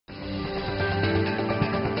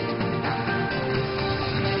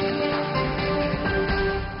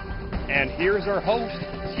And here's our host,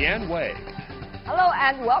 Tian Wei. Hello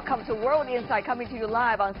and welcome to World Insight, coming to you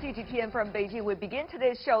live on CGTN from Beijing. We begin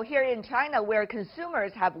today's show here in China, where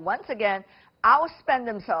consumers have once again outspent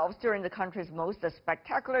themselves during the country's most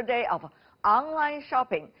spectacular day of online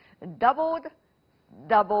shopping, Double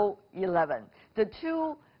 11. The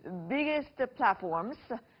two biggest platforms,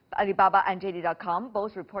 Alibaba and JD.com,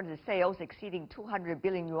 both reported sales exceeding 200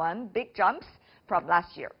 billion yuan, big jumps from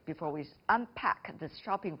last year. Before we unpack this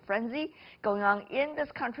shopping frenzy going on in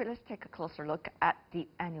this country, let's take a closer look at the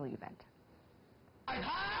annual event.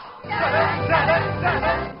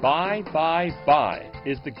 Buy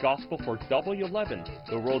is the gospel for Double 11,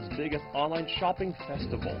 the world's biggest online shopping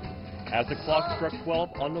festival. As the clock struck 12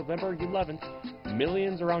 on November 11th,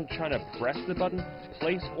 millions around China pressed the button,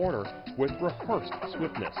 place order, with rehearsed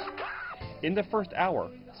swiftness. In the first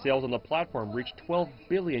hour, sales on the platform reached $12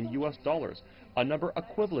 billion, a number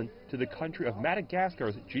equivalent to the country of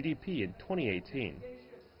Madagascar's GDP in 2018.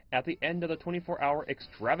 At the end of the 24-hour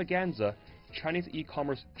extravaganza, Chinese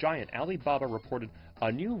e-commerce giant Alibaba reported a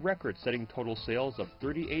new record-setting total sales of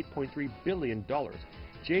 $38.3 billion.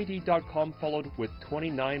 JD.com followed with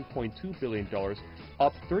 $29.2 billion,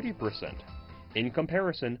 up 30%. In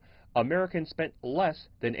comparison, Americans spent less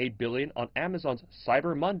than $8 billion on Amazon's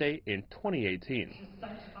Cyber Monday in 2018.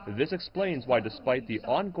 This explains why, despite the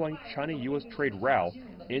ongoing China-U.S. trade row,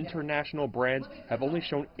 international brands have only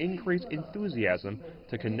shown increased enthusiasm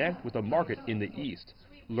to connect with the market in the East,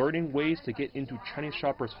 learning ways to get into Chinese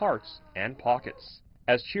shoppers' hearts and pockets.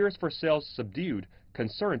 As cheers for sales subdued,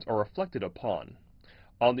 concerns are reflected upon.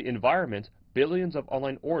 On the environment, billions of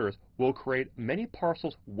online orders will create many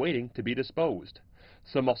parcels waiting to be disposed.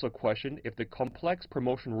 Some also question if the complex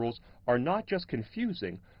promotion rules are not just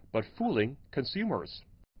confusing, but fooling consumers.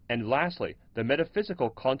 And lastly, the metaphysical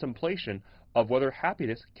contemplation of whether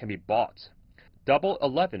happiness can be bought. Double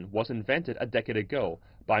 11 was invented a decade ago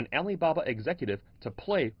by an Alibaba executive to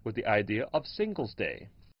play with the idea of Singles Day.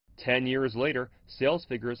 10 years later, sales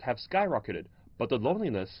figures have skyrocketed, but the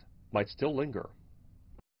loneliness might still linger.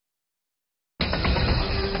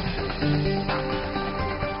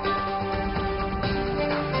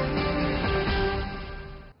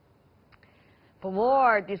 For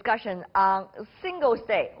more discussion on Singles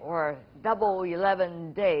Day or Double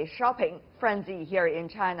 11 Day shopping frenzy here in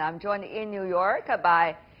China, I'm joined in New York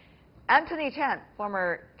by Anthony Chen,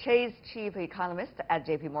 former Chase chief economist at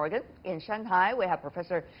JP Morgan. In Shanghai, we have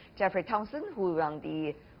Professor Jeffrey Townsend, who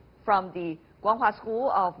from the Guanghua School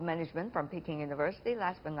of Management from Peking University.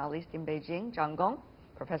 Last but not least, in Beijing, Zhang Gong,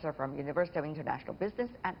 professor from University of International Business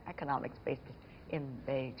and Economics based in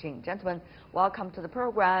Beijing. Gentlemen, welcome to the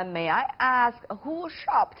program. May I ask who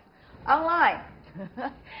shopped online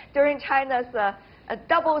during China's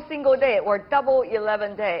double single day or Double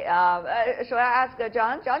 11 Day? Should I ask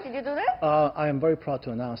John? John, did you do that? I am very proud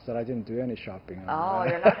to announce that I didn't do any shopping. Oh,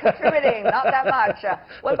 you're not contributing, not that much.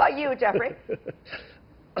 What about you, Jeffrey?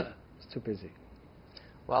 It's too busy.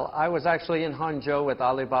 Well, I was actually in Hangzhou with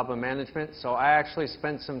Alibaba management, so I actually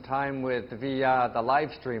spent some time with the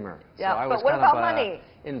live streamer. Yeah, so I was but what kind about of, money?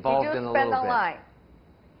 Involved Did you in a spend little online?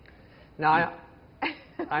 bit. No,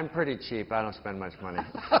 I'm pretty cheap. I don't spend much money.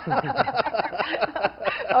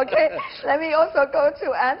 Okay, let me also go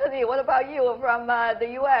to Anthony. What about you from the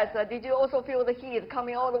U.S.? Did you also feel the heat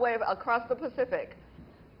coming all the way across the Pacific?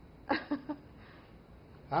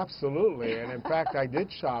 Absolutely, and in fact, I did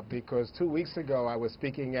shop because 2 weeks ago I was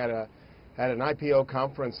speaking at an IPO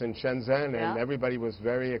conference in Shenzhen, and everybody was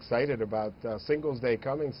very excited about Singles Day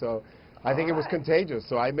coming. So I think it was contagious.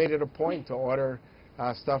 So I made it a point to order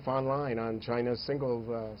stuff online on China's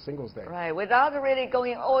Singles Day. Right, without really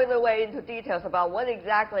going all the way into details about what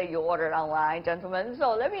exactly you ordered online, gentlemen.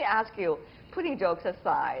 So let me ask you, putting jokes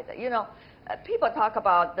aside, you know, people talk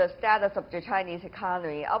about the status of the Chinese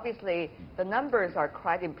economy. Obviously, the numbers are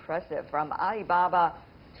quite impressive. From Alibaba,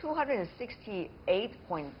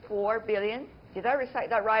 268.4 billion. Did I recite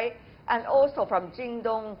that right? And also from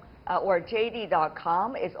Jingdong or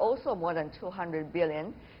JD.com is also more than 200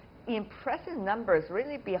 billion. Impressive numbers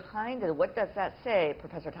really behind it. What does that say,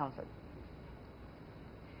 Professor Townsend?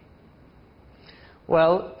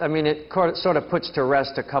 Well, I mean, it sort of puts to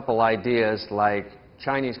rest a couple ideas like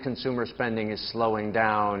Chinese consumer spending is slowing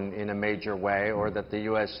down in a major way, or that the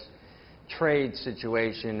U.S. trade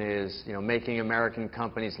situation is, making American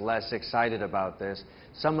companies less excited about this.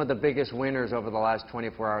 Some of the biggest winners over the last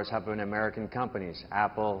 24 hours have been American companies: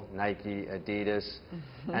 Apple, Nike, Adidas,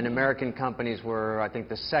 and American companies were, I think,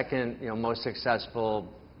 the second, most successful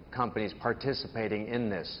companies participating in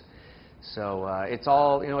this. So it's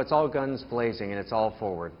all, it's all guns blazing, and it's all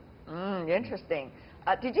forward. Interesting.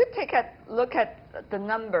 Did you take a look at the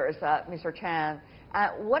numbers, Mr. Chen?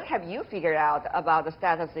 What have you figured out about the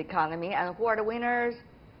status of the economy, and who are the winners?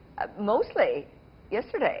 Mostly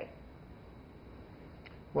yesterday.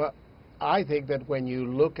 Well, I think that when you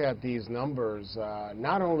look at these numbers,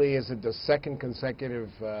 not only is it the second consecutive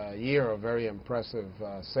year of very impressive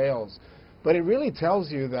sales, but it really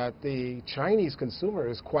tells you that the Chinese consumer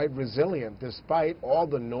is quite resilient despite all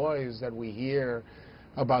the noise that we hear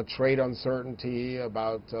about trade uncertainty,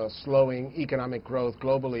 about slowing economic growth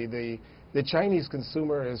globally. The Chinese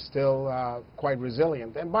consumer is still quite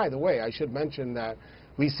resilient. And by the way, I should mention that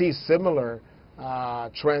we see similar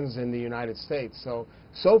trends in the United States.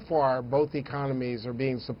 So far, both economies are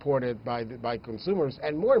being supported by consumers.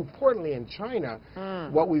 And more importantly, in China,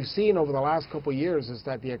 what we've seen over the last couple of years is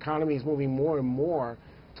that the economy is moving more and more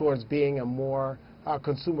towards being a more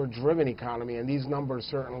consumer-driven economy. And these numbers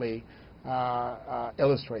certainly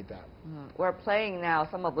illustrate that. We're playing now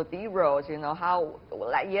some of the B-rolls, you know, how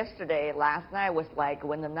like yesterday, last night was like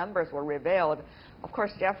when the numbers were revealed. Of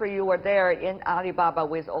course, Jeffrey, you were there in Alibaba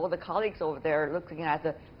with all the colleagues over there looking at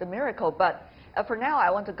the miracle. But for now, I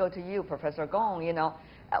want to go to you, Professor Gong. You know,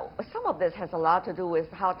 some of this has a lot to do with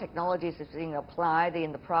how technologies is being applied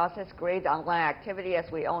in the process. Great online activity, as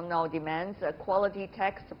we all know, demands quality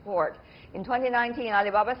tech support. In 2019,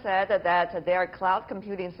 Alibaba said that their cloud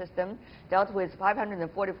computing system dealt with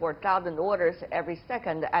 544,000 orders every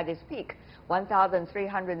second at its peak,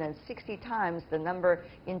 1,360 times the number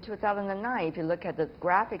in 2009. If you look at the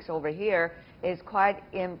graphics over here, it's quite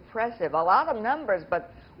impressive. A lot of numbers,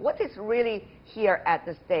 but what is really here at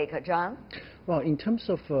the stake, John? Well, in terms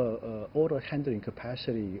of order handling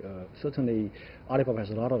capacity, certainly Alibaba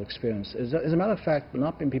has a lot of experience. As a matter of fact,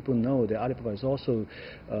 not many people know that Alibaba is also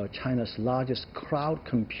China's largest cloud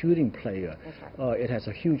computing player. Right. It has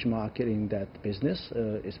a huge market in that business.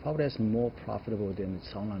 It's probably more profitable than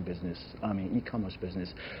its online business, I mean e-commerce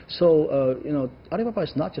business. So, you know, Alibaba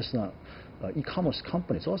is not just e-commerce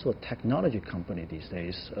company. It's also a technology company these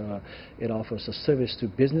days. It offers a service to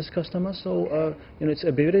business customers. So, you know, its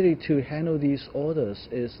ability to handle these orders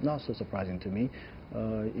is not so surprising to me.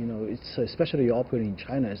 You know, it's especially operating in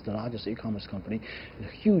China as the largest e-commerce company, a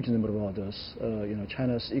huge number of orders. You know,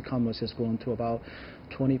 China's e-commerce has grown to about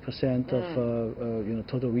 20% of you know,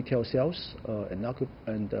 total retail sales, and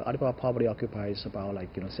Alibaba probably occupies about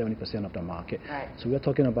 70% of the market. Right. So we're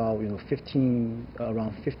talking about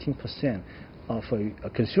around 15% of a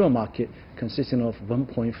consumer market consisting of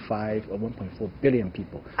 1.5 or 1.4 billion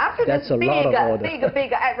people. After that's this a lot of orders.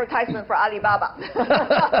 big advertisement for Alibaba.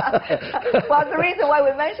 Well, the reason why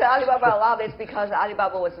we mention Alibaba a lot is because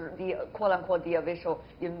Alibaba was the quote-unquote the official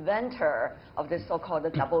inventor of this so-called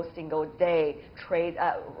double single day trade,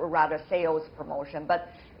 rather sales promotion. But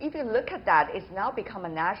if you look at that, it's now become a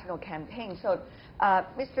national campaign. So,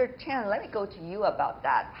 Mr. Chen, let me go to you about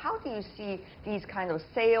that. How do you see these kind of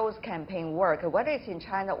sales campaign work, whether it's in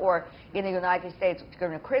China or in the United States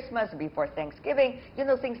during Christmas, before Thanksgiving, you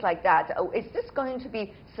know, things like that? Is this going to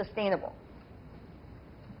be sustainable?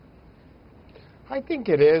 I think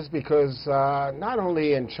it is because not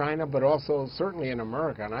only in China, but also certainly in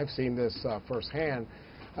America, and I've seen this firsthand,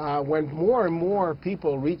 when more and more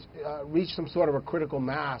people reach some sort of a critical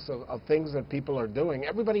mass of things that people are doing,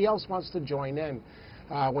 everybody else wants to join in.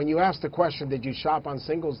 When you ask the question, did you shop on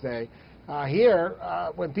Singles Day? Here,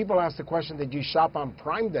 when people ask the question, did you shop on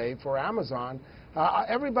Prime Day for Amazon?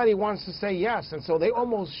 Everybody wants to say yes, and so they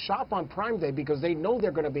almost shop on Prime Day because they know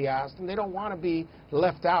they're going to be asked, and they don't want to be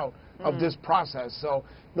left out of this process. So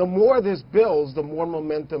the more this builds, the more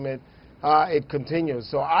momentum it continues.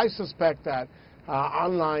 So I suspect that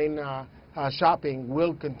online shopping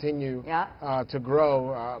will continue to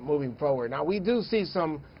grow moving forward. Now we do see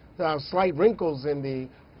some slight wrinkles in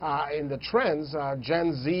the trends.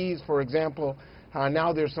 Gen Zs, for example,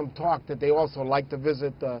 now there's some talk that they also like to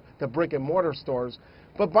visit the brick and mortar stores.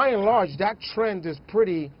 But by and large, that trend is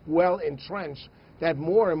pretty well entrenched, that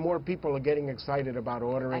more and more people are getting excited about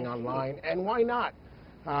ordering online. And why not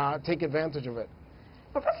take advantage of it?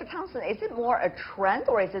 Professor Thompson, is it more a trend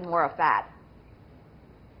or is it more a fad?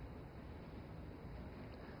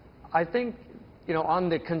 I think, you know, on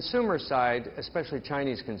the consumer side, especially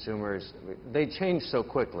Chinese consumers, they change so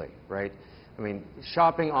quickly, right? I mean,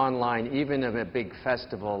 shopping online, even in a big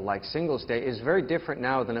festival like Singles Day, is very different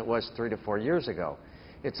now than it was 3 to 4 years ago.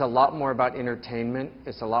 It's a lot more about entertainment.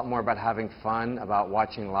 It's a lot more about having fun, about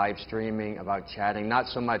watching live streaming, about chatting, not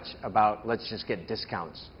so much about let's just get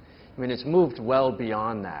discounts. I mean, it's moved well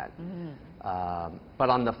beyond that. But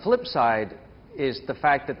on the flip side is the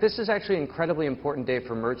fact that this is actually an incredibly important day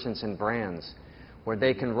for merchants and brands, where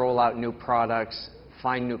they can roll out new products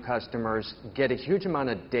find new customers, get a huge amount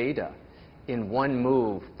of data in one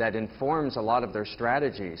move that informs a lot of their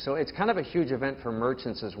strategy. So it's kind of a huge event for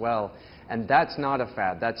merchants as well. And that's not a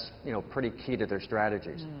fad. That's, pretty key to their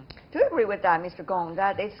strategies. Do you agree with that, Mr. Gong,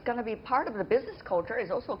 that it's going to be part of the business culture,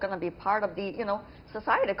 it's also going to be part of the,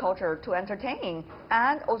 society culture to entertain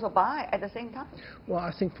and also buy at the same time? Well,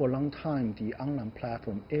 I think for a long time, the online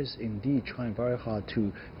platform is indeed trying very hard to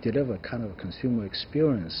deliver kind of a consumer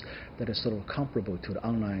experience that is sort of comparable to the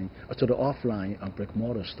online, to the offline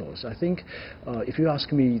brick-and-mortar stores. I think if you ask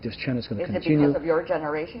me, this trend is going to continue. Is it because of your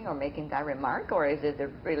generation you're making that remark, or is it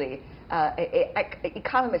really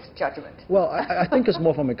economist judgment? Well, I think it's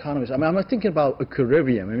more from economists. I mean, I'm thinking about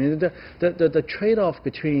equilibrium. I mean, the trade-off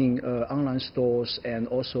between online stores and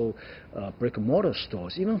also brick-and-mortar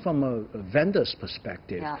stores, even from a vendor's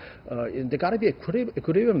perspective, there got to be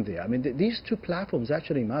equilibrium there. I mean, these two platforms,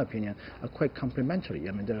 actually, in my opinion, are quite complementary.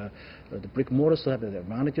 I mean, the brick-and-mortar stores have the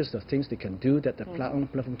advantages, the things they can do that the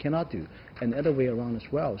platform cannot do, and the other way around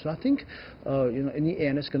as well. So I think, in the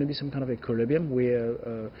end, it's going to be some kind of equilibrium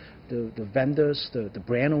where the vendors, the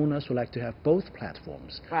brand owners would like to have both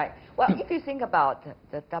platforms. Right. Well, if you think about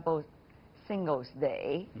the double Singles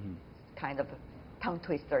Day, kind of tongue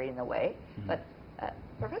twister in a way, but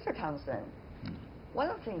Professor Townsend, one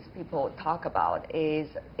of the things people talk about is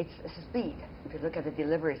its speed. If you look at the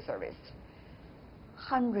delivery service,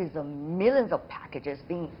 hundreds of millions of packages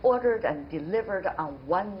being ordered and delivered on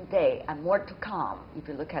one day, and more to come if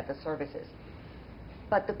you look at the services.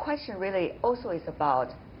 But the question really also is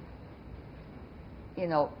about,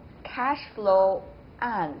 cash flow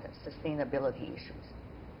and sustainability issues.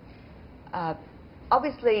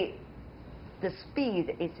 Obviously, the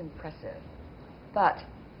speed is impressive, but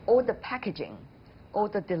all the packaging, all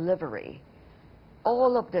the delivery,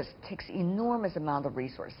 all of this takes enormous amount of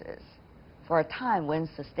resources for a time when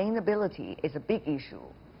sustainability is a big issue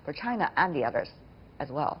for China and the others as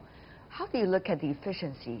well. How do you look at the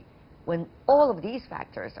efficiency when all of these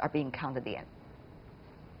factors are being counted in?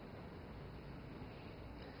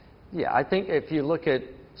 Yeah, I think if you look at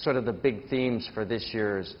sort of the big themes for this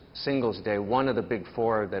year's Singles Day, one of the big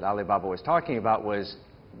four that Alibaba was talking about was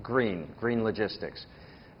green logistics.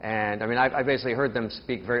 And I mean, I basically heard them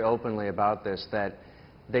speak very openly about this, that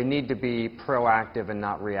they need to be proactive and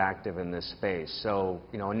not reactive in this space. So,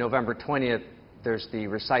 on November 20th, there's the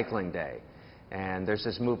Recycling Day. And there's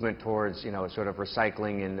this movement towards, sort of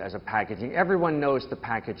recycling as a packaging. Everyone knows the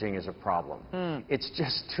packaging is a problem. It's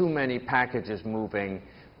just too many packages moving,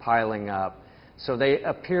 piling up. So they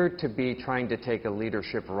appear to be trying to take a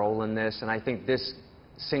leadership role in this. And I think this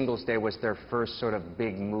Singles Day was their first sort of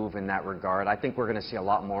big move in that regard. I think we're going to see a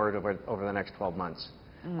lot more over the next 12 months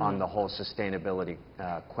on the whole sustainability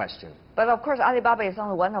question. But of course, Alibaba is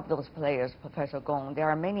only one of those players, Professor Gong. There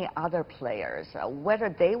are many other players.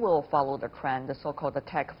 Whether they will follow the trend, the so-called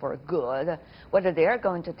tech for good, whether they are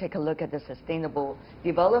going to take a look at the sustainable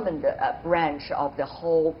development branch of the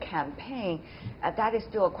whole campaign, that is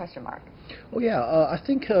still a question mark. Oh yeah, I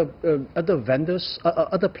think other vendors,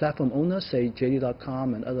 other platform owners, say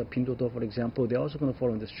JD.com and other Pinduoduo, for example, they're also going to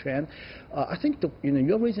follow this trend. I think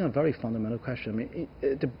you're raising a very fundamental question. I mean,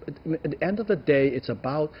 at the end of the day, it's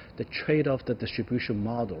about the trade-off, the distribution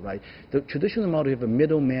model, right? The traditional model, you have a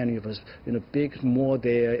middleman, you have a big mall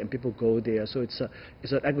there, and people go there. So it's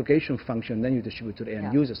an aggregation function. Then you distribute to the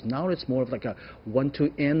end users. Now it's more of like a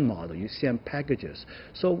one-to-end model. You send packages.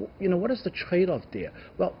 So what is the trade-off there?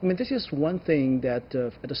 Well, I mean, this is one thing that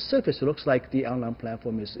at the surface it looks like the online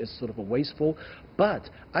platform is sort of wasteful, but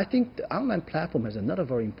I think the online platform has another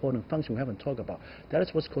very important function we haven't talked about. That is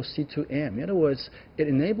what's called C2M. In other words, it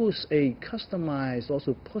enables a customized,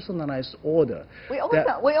 also personalized order. We all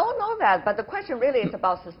know that, but the question really is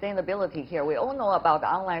about sustainability here. We all know about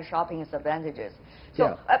online shopping's advantages.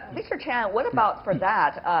 So, Mr. Chan, what about for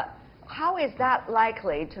that? How is that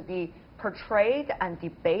likely to be portrayed and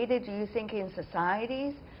debated, do you think, in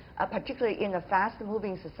societies? Particularly in a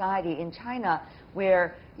fast-moving society in China,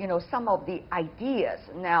 where some of the ideas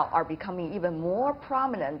now are becoming even more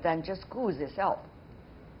prominent than just goods itself.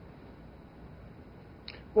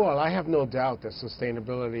 Well, I have no doubt that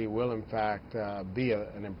sustainability will, in fact, be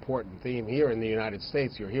an important theme here in the United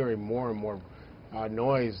States. You're hearing more and more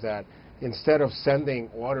noise that instead of sending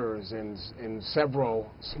orders in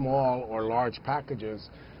several small or large packages,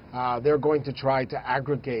 they're going to try to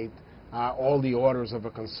aggregate all the orders of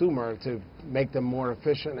a consumer to make them more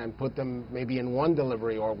efficient and put them maybe in one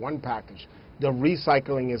delivery or one package. The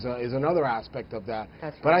recycling is another aspect of that.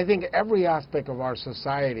 But I think every aspect of our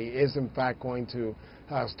society is in fact going to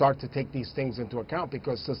start to take these things into account,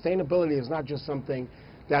 because sustainability is not just something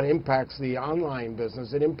that impacts the online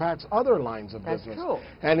business. It impacts other lines of business. That's true.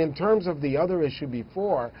 And in terms of the other issue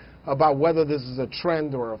before, about whether this is a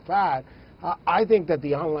trend or a fad, I think that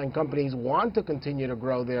the online companies want to continue to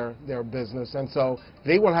grow their business, and so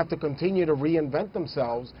they will have to continue to reinvent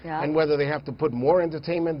themselves, and whether they have to put more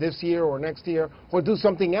entertainment this year or next year, or do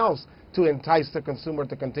something else to entice the consumer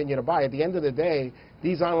to continue to buy. At the end of the day,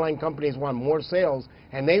 these online companies want more sales,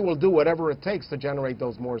 and they will do whatever it takes to generate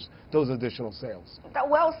those additional sales.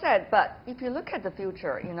 Well said, but if you look at the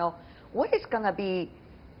future, what is going to be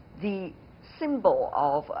the symbol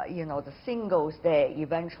of, the Singles' Day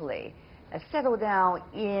eventually? Settle down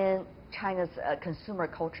in China's consumer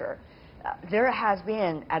culture. There has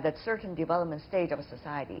been, at a certain development stage of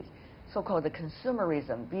societies, so-called the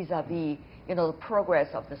consumerism vis-a-vis, the progress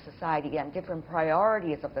of the society and different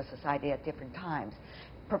priorities of the society at different times.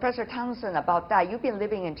 Professor Townsend, about that, you've been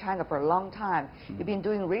living in China for a long time. You've been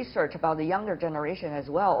doing research about the younger generation as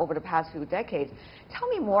well over the past few decades. Tell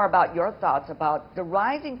me more about your thoughts about the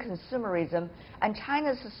rising consumerism and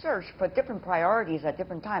China's search for different priorities at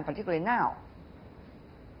different times, particularly now.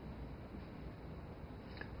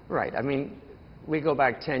 Right. I mean, we go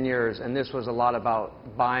back 10 years, and this was a lot about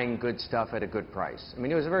buying good stuff at a good price. I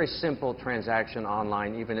mean, it was a very simple transaction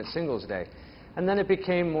online, even at Singles' Day. And then it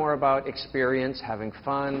became more about experience, having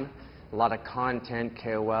fun, a lot of content,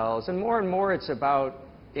 KOLs, and more it's about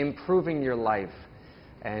improving your life.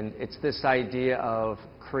 And it's this idea of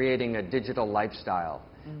creating a digital lifestyle,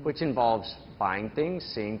 which involves buying things,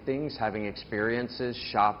 seeing things, having experiences,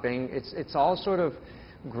 shopping. It's all sort of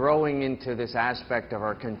growing into this aspect of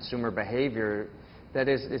our consumer behavior that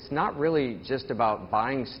it's not really just about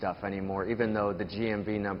buying stuff anymore, even though the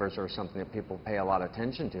GMV numbers are something that people pay a lot of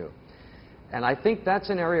attention to. And I think that's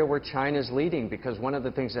an area where China's leading, because one of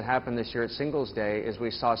the things that happened this year at Singles' Day is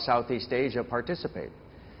we saw Southeast Asia participate.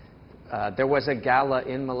 There was a gala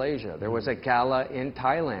in Malaysia. There was a gala in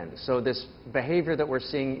Thailand. So this behavior that we're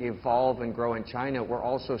seeing evolve and grow in China, we're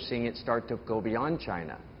also seeing it start to go beyond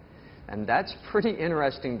China. And that's pretty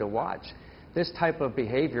interesting to watch. This type of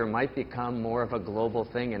behavior might become more of a global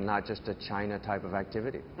thing and not just a China type of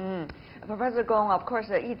activity. Professor Gong, of course,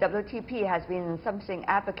 the EWTP has been something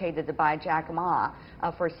advocated by Jack Ma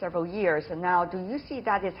for several years. And now, do you see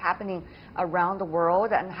that is happening around the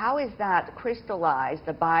world? And how is that crystallized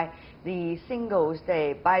by the Singles'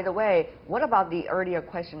 Day? By the way, what about the earlier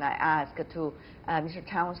question I asked to Mr.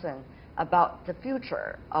 Townsend about the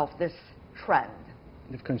future of this trend?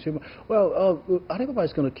 Consumer. Well, Alibaba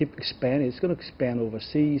is going to keep expanding. It's going to expand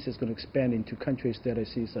overseas. It's going to expand into countries that it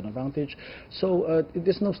sees an advantage. So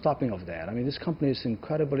there's no stopping of that. I mean, this company is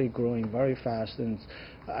incredibly growing very fast. And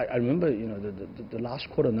I remember, the last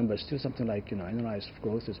quarter number is still something like, annualized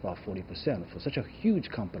growth is about 40%. For such a huge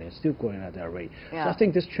company, it's still growing at that rate. So I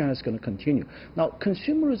think this trend is going to continue. Now,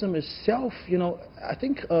 consumerism itself, I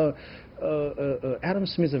think Adam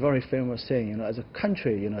Smith is a very famous saying, as a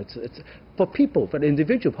country, it's for people, for the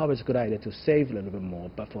individual, probably it's a good idea to save a little bit more.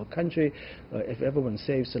 But for a country, if everyone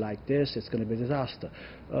saves like this, it's going to be a disaster.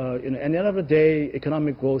 At the end of the day,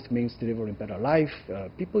 economic growth means delivering better life.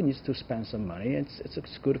 People need to spend some money, and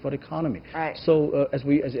it's good for the economy. Right. So as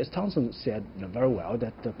Townsend said very well,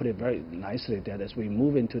 that put it very nicely, that as we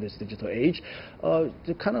move into this digital age,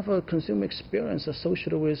 the kind of a consumer experience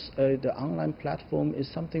associated with the online platform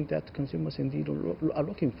is something that consumers indeed are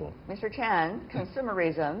looking for. Mr. Chen,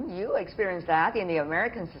 consumerism, you experience that in the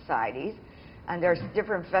American societies, and there's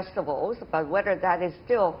different festivals, but whether that is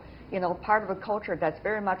still, part of a culture that's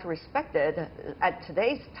very much respected at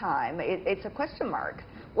today's time, it's a question mark.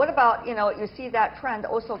 What about, you see that trend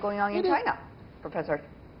also going on in China, Professor?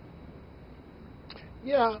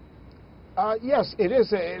 Yeah. Yes, it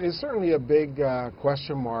is. It is certainly a big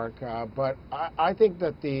question mark, but I think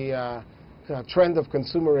that the trend of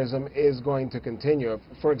consumerism is going to continue.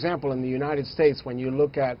 For example, in the United States, when you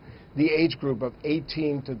look at the age group of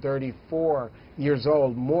 18 to 34 years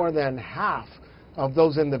old, more than half of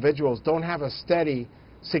those individuals don't have a steady,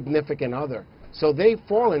 significant other. So they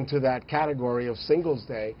fall into that category of Singles'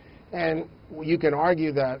 Day. And you can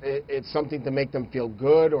argue that it's something to make them feel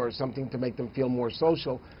good or something to make them feel more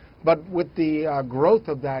social. But with the growth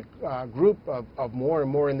of that group of more and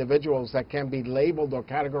more individuals that can be labeled or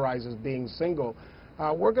categorized as being single,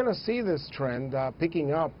 we're going to see this trend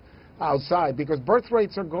picking up outside, because birth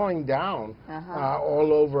rates are going down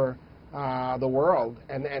all over the world.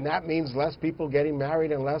 And that means less people getting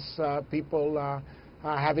married and less people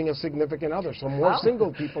having a significant other. So more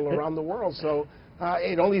single people around the world. So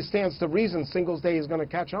it only stands to reason Singles' Day is going to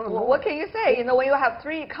catch on. Well, what can you say? When you have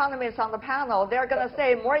three economists on the panel, they're going to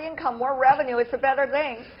say more income, more revenue, it's a better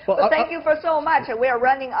thing. Well, but thank you for so much. We are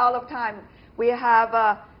running out of time. We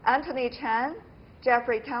have Anthony Chen,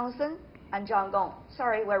 Jeffrey Townsend, and John Gong.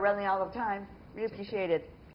 Sorry, we're running out of time. We appreciate it.